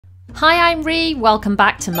Hi, I'm Ree. Welcome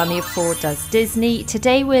back to Mummy of Four Does Disney.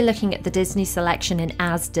 Today we're looking at the Disney selection in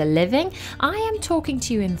ASDA Living. I am talking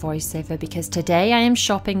to you in voiceover because today I am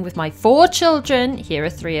shopping with my 4 children. Here are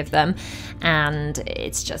 3 of them. And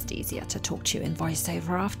it's just easier to talk to you in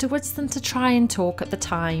voiceover afterwards than to try and talk at the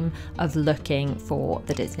time of looking for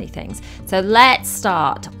the Disney things. So let's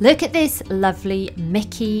start. Look at this lovely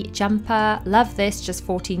Mickey jumper. Love this, just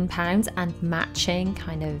 £14, and matching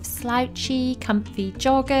kind of slouchy, comfy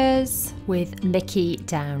joggers with Mickey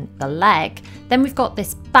down the leg. Then we've got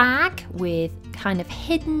this bag with kind of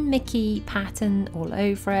hidden Mickey pattern all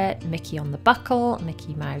over it, Mickey on the buckle,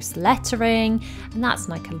 Mickey Mouse lettering, and that's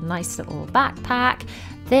like a nice little backpack.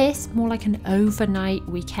 This more like an overnight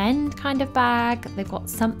weekend kind of bag. They've got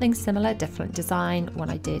something similar, different design when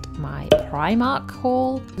I did my Primark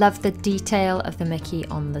haul. Love the detail of the Mickey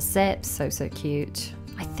on the zip, so cute.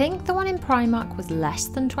 I think the one in Primark was less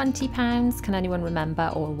than £20. Can anyone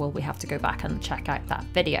remember, or will we have to go back and check out that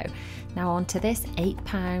video? Now on to this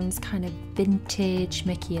 £8 kind of vintage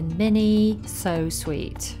Mickey and Minnie. So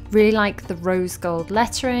sweet. Really like the rose gold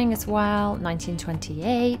lettering as well,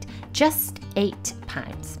 1928, just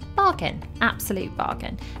 £8. Bargain, absolute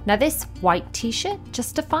bargain. Now this white t-shirt,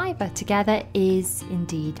 just a £5 together, is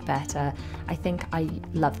indeed better. I think I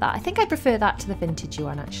love that. I think I prefer that to the vintagey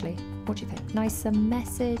one actually. What do you think? Nicer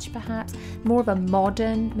message perhaps? More of a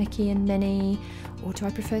modern Mickey and Minnie? Or do I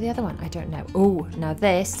prefer the other one? I don't know. Oh, now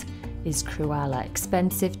this is Cruella.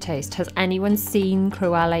 Expensive taste. Has anyone seen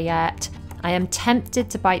Cruella yet? I am tempted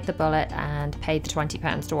to bite the bullet and pay the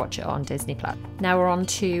 £20 to watch it on Disney+. Now we're on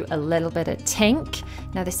to a little bit of Tink.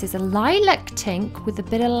 Now this is a lilac Tink with a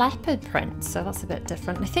bit of leopard print, so that's a bit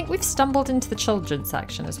different. I think we've stumbled into the children's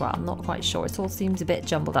section as well. I'm not quite sure. It all seems a bit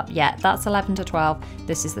jumbled up. Yeah, that's 11 to 12.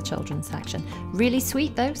 This is the children's section. Really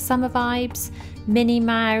sweet though, summer vibes. Minnie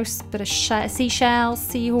Mouse, bit of seashells,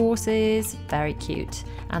 seahorses, very cute.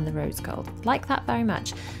 And the rose gold. Like that very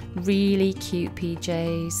much. Really cute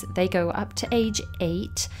PJs. They go up to age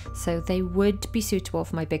 8, so they would be suitable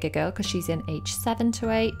for my bigger girl because she's in age 7 to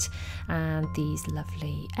 8. And these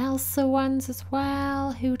lovely Elsa ones as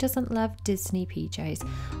well. Who doesn't love Disney PJs?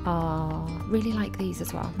 Oh, really like these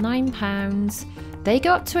as well. £9. They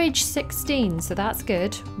go up to age 16, so that's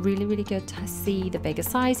good. Really, really good to see the bigger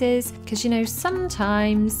sizes because, you know,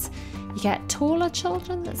 sometimes you get taller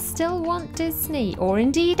children that still want Disney, or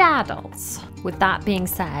indeed adults. With that being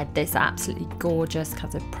said, this absolutely gorgeous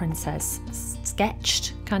kind of princess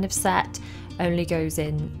sketched kind of set only goes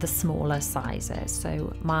in the smaller sizes.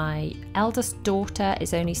 So my eldest daughter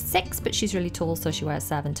is only 6, but she's really tall, so she wears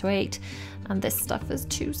 7 to 8. And this stuff is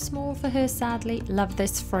too small for her, sadly. Love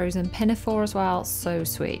this frozen pinafore as well, so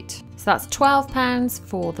sweet. So that's £12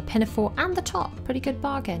 for the pinafore and the top, pretty good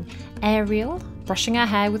bargain. Ariel, brushing her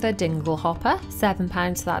hair with a dingle hopper,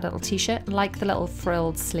 £7 for that little t-shirt, like the little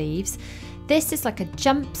frilled sleeves. This is like a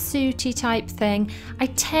jumpsuity type thing. I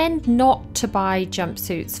tend not to buy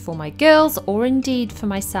jumpsuits for my girls or indeed for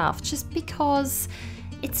myself, just because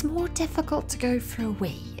it's more difficult to go for a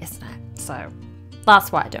wee, isn't it? So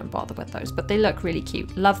that's why I don't bother with those, but they look really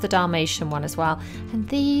cute. Love the Dalmatian one as well. And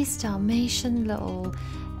these Dalmatian little,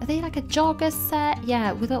 are they like a jogger set?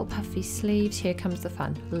 Yeah, with little puffy sleeves. Here comes the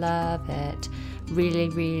fun. Love it. Really,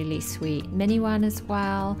 really sweet. Mini one as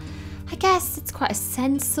well. I guess it's quite a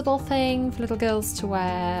sensible thing for little girls to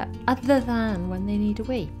wear other than when they need a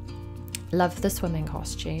wee. Love the swimming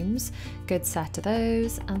costumes. Good set of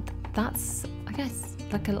those. And that's, I guess,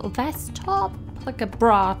 like a little vest top, like a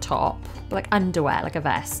bra top, like underwear, like a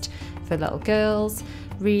vest for little girls.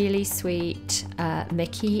 Really sweet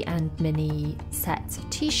Mickey and Minnie sets of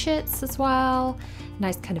t-shirts as well.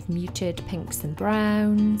 Nice kind of muted pinks and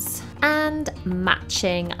browns. And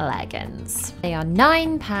matching leggings. They are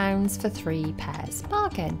 £9 for 3 pairs.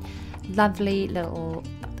 Bargain. Lovely little,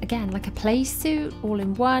 again, like a play suit, all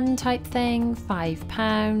in one type thing,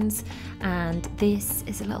 £5. And this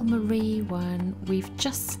is a little Marie one. We've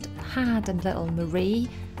just had a little Marie,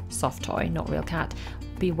 soft toy, not real cat,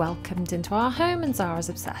 be welcomed into our home, and Zara's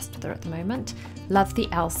obsessed with her at the moment. Love the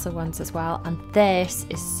Elsa ones as well, and this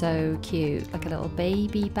is so cute, like a little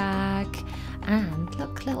baby bag. And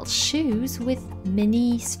look, little shoes with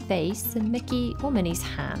Minnie's face and Mickey or Minnie's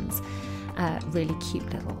hands. Really cute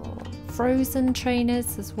little Frozen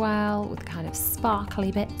trainers as well with kind of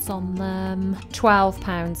sparkly bits on them.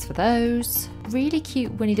 £12 for those. Really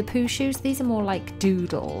cute Winnie the Pooh shoes. These are more like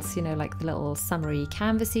doodles, you know, like the little summery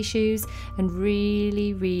canvasy shoes, and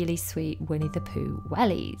really, really sweet Winnie the Pooh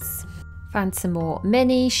wellies. Found some more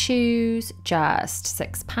mini shoes, just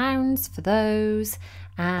 £6 for those.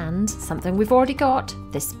 And something we've already got,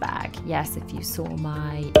 this bag. Yes, if you saw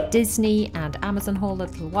my Disney and Amazon haul a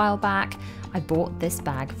little while back, I bought this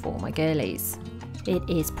bag for my girlies. It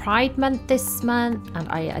is Pride Month this month, and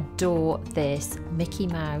I adore this Mickey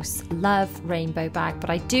Mouse Love rainbow bag,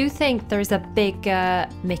 but I do think there is a bigger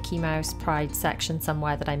Mickey Mouse Pride section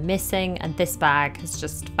somewhere that I'm missing, and this bag has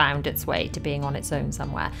just found its way to being on its own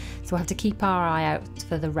somewhere. So we'll have to keep our eye out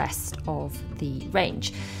for the rest of the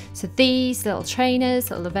range. So these little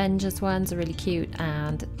trainers, little Avengers ones, are really cute,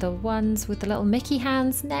 and the ones with the little Mickey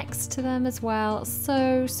hands next to them as well.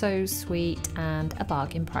 So sweet, and a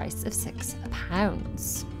bargain price of £6.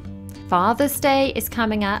 Father's Day is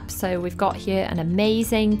coming up, so we've got here an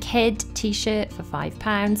amazing kid t-shirt for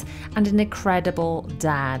 £5 and an incredible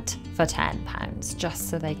dad for £10, just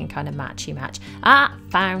so they can kind of matchy match.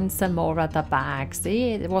 Found some more other bags. See,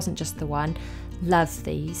 it wasn't just the one. Love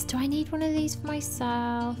these. Do I need one of these for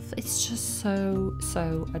myself? It's just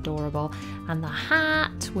so adorable. And the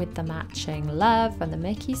hat with the matching love and the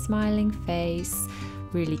Mickey smiling face.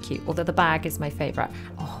 Really cute. Although the bag is my favourite.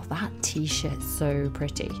 Oh, that t-shirt, so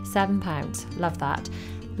pretty. £7. Love that.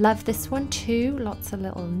 Love this one too. Lots of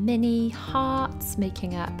little mini hearts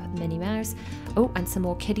making up Minnie Mouse. Oh, and some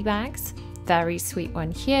more kiddie bags. Very sweet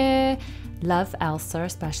one here. Love Elsa,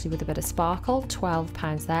 especially with a bit of sparkle.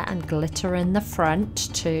 £12 there, and glitter in the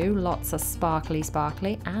front too. Lots of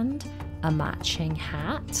sparkly, and a matching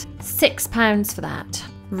hat. £6 for that.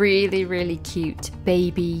 Really cute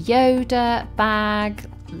Baby Yoda bag,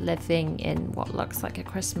 living in what looks like a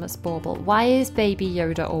Christmas bauble. Why is Baby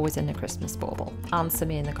Yoda always in a Christmas bauble? Answer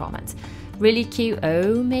me in the comments. Really cute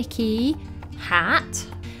Oh Mickey hat.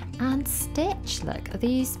 And Stitch, look, are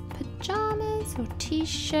these pajamas or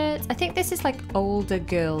t-shirts? I think this is like older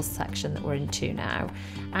girls section that we're into now,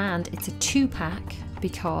 and it's a 2-pack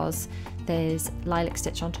because there's lilac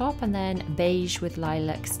stitch on top and then beige with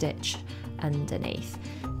lilac stitch underneath.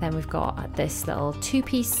 Then we've got this little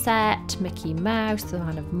 2-piece set, Mickey Mouse, the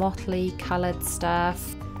kind of motley coloured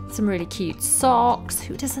stuff, some really cute socks.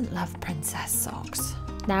 Who doesn't love princess socks?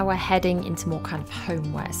 Now we're heading into more kind of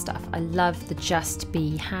homeware stuff. I love the Just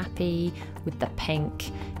Be Happy with the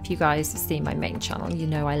pink. If you guys have seen my main channel, you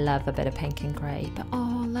know I love a bit of pink and grey. But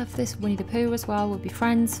oh, I love this Winnie the Pooh as well. We'll be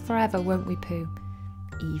friends forever, won't we, Pooh?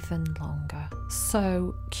 Even longer.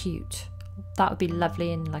 So cute. That would be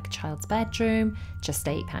lovely in like a child's bedroom. Just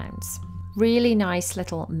 £8. Really nice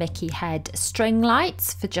little Mickey head string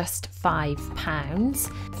lights for just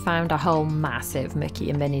 £5. Found a whole massive Mickey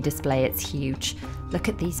and Minnie display. It's huge. Look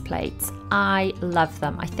at these plates. I love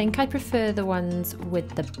them. I think I prefer the ones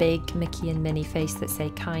with the big Mickey and Minnie face that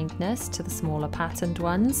say kindness to the smaller patterned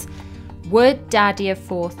ones. Would Daddy of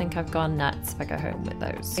 4 think I've gone nuts if I go home with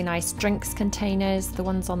those? Really nice drinks containers. The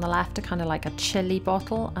ones on the left are kind of like a chili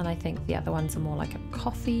bottle, and I think the other ones are more like a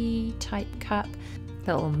coffee type cup.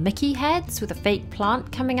 Little Mickey heads with a fake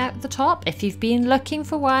plant coming out the top. If you've been looking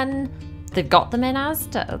for one, they've got them in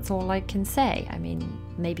ASDA. That's all I can say. I mean,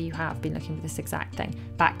 maybe you have been looking for this exact thing.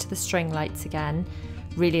 Back to the string lights again.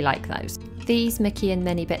 Really like those. These Mickey and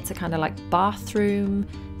Minnie bits are kind of like bathroom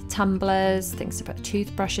tumblers, things to put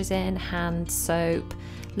toothbrushes in, hand soap,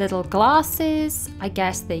 little glasses. I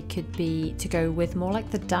guess they could be to go with more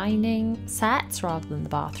like the dining sets rather than the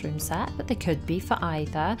bathroom set, but they could be for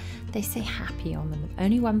either. They say happy on them.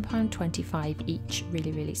 Only £1.25 each.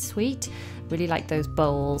 Really sweet. Really like those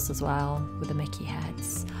bowls as well with the Mickey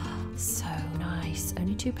heads. So nice.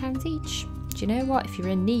 Only £2 each. Do you know what? If you're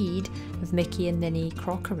in need of Mickey and Minnie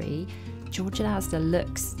crockery, George at ASDA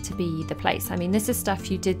looks to be the place. I mean, this is stuff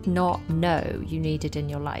you did not know you needed in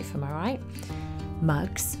your life, am I right?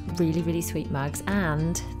 Mugs, really sweet mugs,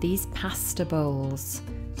 and these pasta bowls.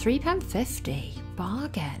 £3.50,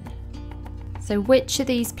 bargain. So which of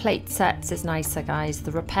these plate sets is nicer, guys?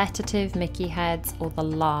 The repetitive Mickey heads or the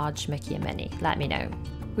large Mickey and Minnie? Let me know.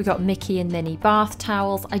 We got Mickey and Minnie bath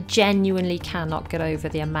towels. I genuinely cannot get over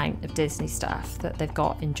the amount of Disney stuff that they've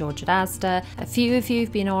got in George at ASDA. A few of you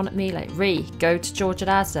have been on at me like, Ree, go to George at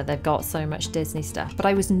ASDA, they've got so much Disney stuff. But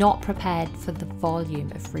I was not prepared for the volume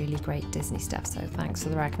of really great Disney stuff, so thanks for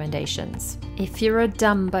the recommendations. If you're a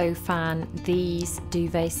Dumbo fan, these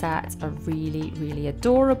duvet sets are really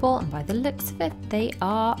adorable, and by the looks of it, they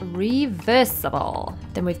are reversible.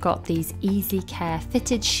 Then we've got these Easy Care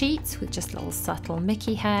fitted sheets with just little subtle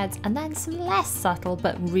Mickey heads, and then some less subtle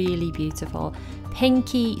but really beautiful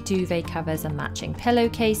pinky duvet covers and matching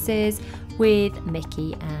pillowcases with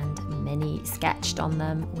Mickey and Minnie sketched on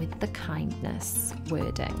them with the kindness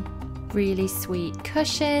wording. Really sweet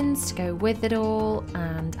cushions to go with it all,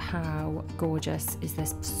 and how gorgeous is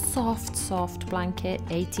this soft blanket,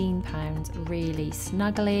 £18, really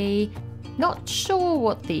snuggly. Not sure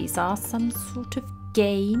what these are, some sort of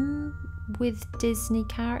game with Disney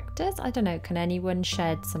characters. I don't know, can anyone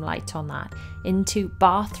shed some light on that? Into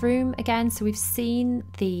bathroom again, so we've seen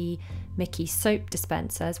the Mickey soap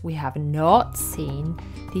dispensers. We have not seen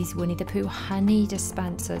these Winnie the Pooh honey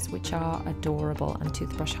dispensers, which are adorable, and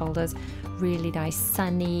toothbrush holders. Really nice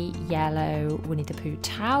sunny yellow Winnie the Pooh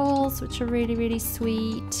towels, which are really, really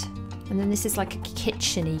sweet. And then this is like a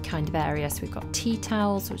kitchen-y kind of area. So we've got tea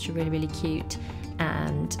towels, which are really, really cute,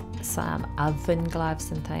 and some oven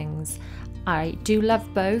gloves and things. I do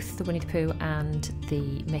love both the Winnie the Pooh and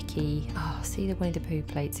the Mickey. Oh, see, the Winnie the Pooh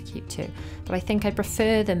plates are cute too. But I think I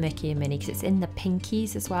prefer the Mickey and Minnie because it's in the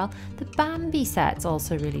pinkies as well. The Bambi set's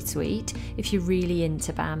also really sweet. If you're really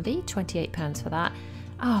into Bambi, £28 for that.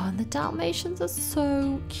 Oh, and the Dalmatians are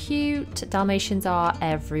so cute. Dalmatians are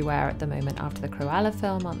everywhere at the moment after the Cruella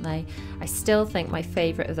film, aren't they? I still think my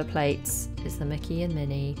favourite of the plates is the Mickey and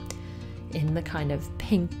Minnie in the kind of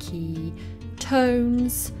pinky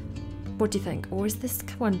tones. What do you think? Or is this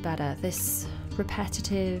one better? This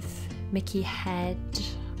repetitive Mickey head?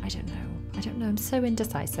 I don't know. I'm so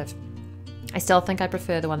indecisive. I still think I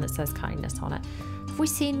prefer the one that says kindness on it. Have we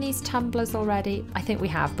seen these tumblers already? I think we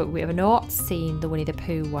have, but we have not seen the Winnie the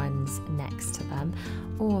Pooh ones next to them.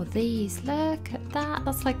 Oh, these, look at that.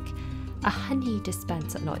 That's like a honey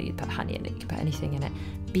dispenser. Not that you put honey in it, you can put anything in it.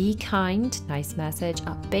 Be kind, nice message.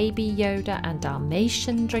 Baby Yoda and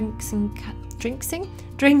Dalmatian drinking cups.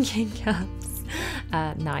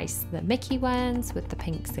 Nice. The Mickey ones with the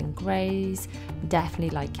pinks and greys.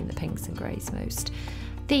 Definitely liking the pinks and greys most.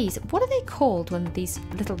 These, what are they called when these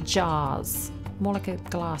little jars? More like a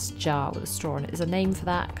glass jar with a straw in it. There's a name for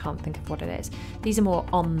that. Can't think of what it is. These are more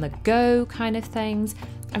on the go kind of things.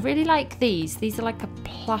 I really like these. These are like a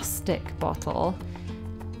plastic bottle.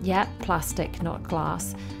 Yeah, plastic, not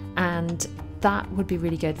glass. And that would be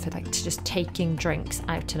really good for like just taking drinks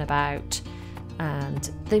out and about. And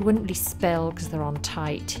they wouldn't really spill because they're on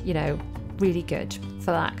tight, you know, really good for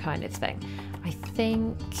that kind of thing. I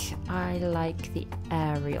think I like the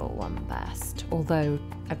Ariel one best, although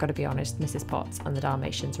I've got to be honest, Mrs. Potts and the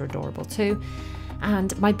Dalmatians are adorable too.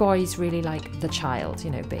 And my boys really like the child,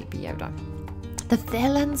 you know, Baby Yoda. The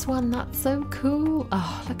villains one, that's so cool.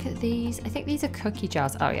 Oh, look at these. I think these are cookie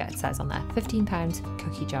jars. Oh yeah, it says on there, £15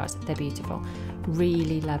 cookie jars. They're beautiful.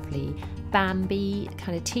 Really lovely. Bambi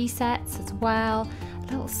kind of tea sets as well.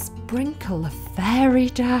 A little sprinkle of fairy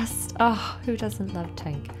dust. Oh, who doesn't love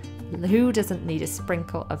Tink? Who doesn't need a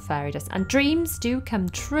sprinkle of fairy dust? And dreams do come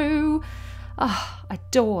true. Oh,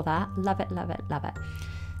 adore that. Love it, love it, love it.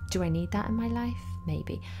 Do I need that in my life?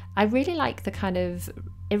 Maybe. I really like the kind of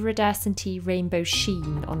iridescent-y rainbow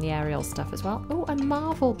sheen on the Ariel stuff as well. Oh, and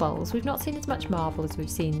Marvel bowls. We've not seen as much Marvel as we've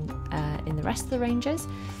seen in the rest of the ranges.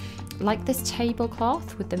 Like this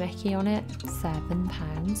tablecloth with the Mickey on it,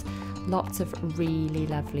 £7. Lots of really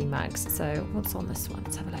lovely mugs. So what's on this one?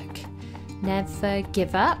 Let's have a look. Never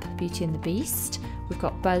Give Up, Beauty and the Beast. We've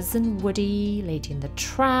got Buzz and Woody, Lady and the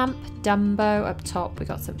Tramp, Dumbo. Up top we've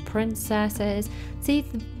got some princesses. See,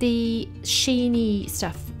 the sheeny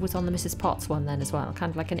stuff was on the Mrs. Potts one then as well. Kind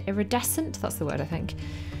of like an iridescent, that's the word I think.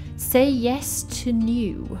 Say Yes to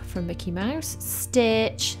New from Mickey Mouse.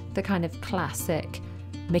 Stitch, the kind of classic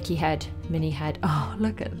Mickey head, Minnie head. Oh,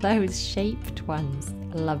 look at those shaped ones.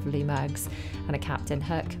 Lovely mugs. And a Captain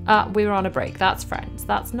Hook. We were on a break. That's Friends.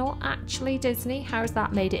 That's not actually Disney. How has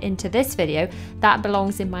that made it into this video? That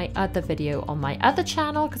belongs in my other video on my other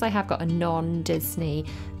channel because I have got a non-Disney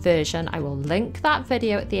version. I will link that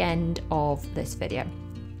video at the end of this video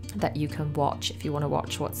that you can watch if you want to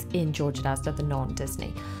watch what's in George and ASDA, the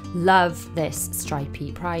non-Disney. Love this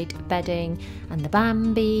stripy pride bedding and the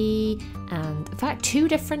Bambi, and in fact 2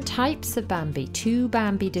 different types of Bambi, 2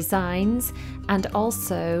 Bambi designs, and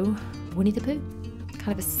also Winnie the Pooh.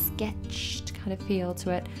 Kind of a sketched kind of feel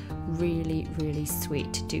to it. Really, really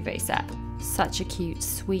sweet duvet set. Such a cute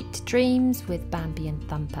Sweet Dreams with Bambi and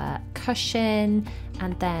Thumper cushion,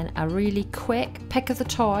 and then a really quick pick of the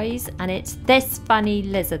toys, and it's this funny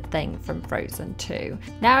lizard thing from Frozen 2.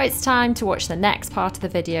 Now it's time to watch the next part of the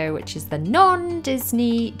video, which is the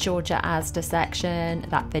non-Disney Georgia ASDA section.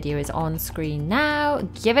 That video is on screen now.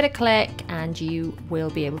 Give it a click and you will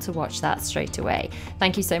be able to watch that straight away.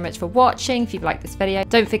 Thank you so much for watching. If you've liked this video,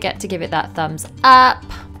 don't forget to give it that thumbs up.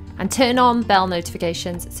 And turn on bell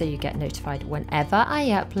notifications so you get notified whenever I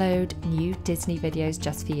upload new Disney videos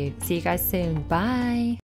just for you. See you guys soon. Bye.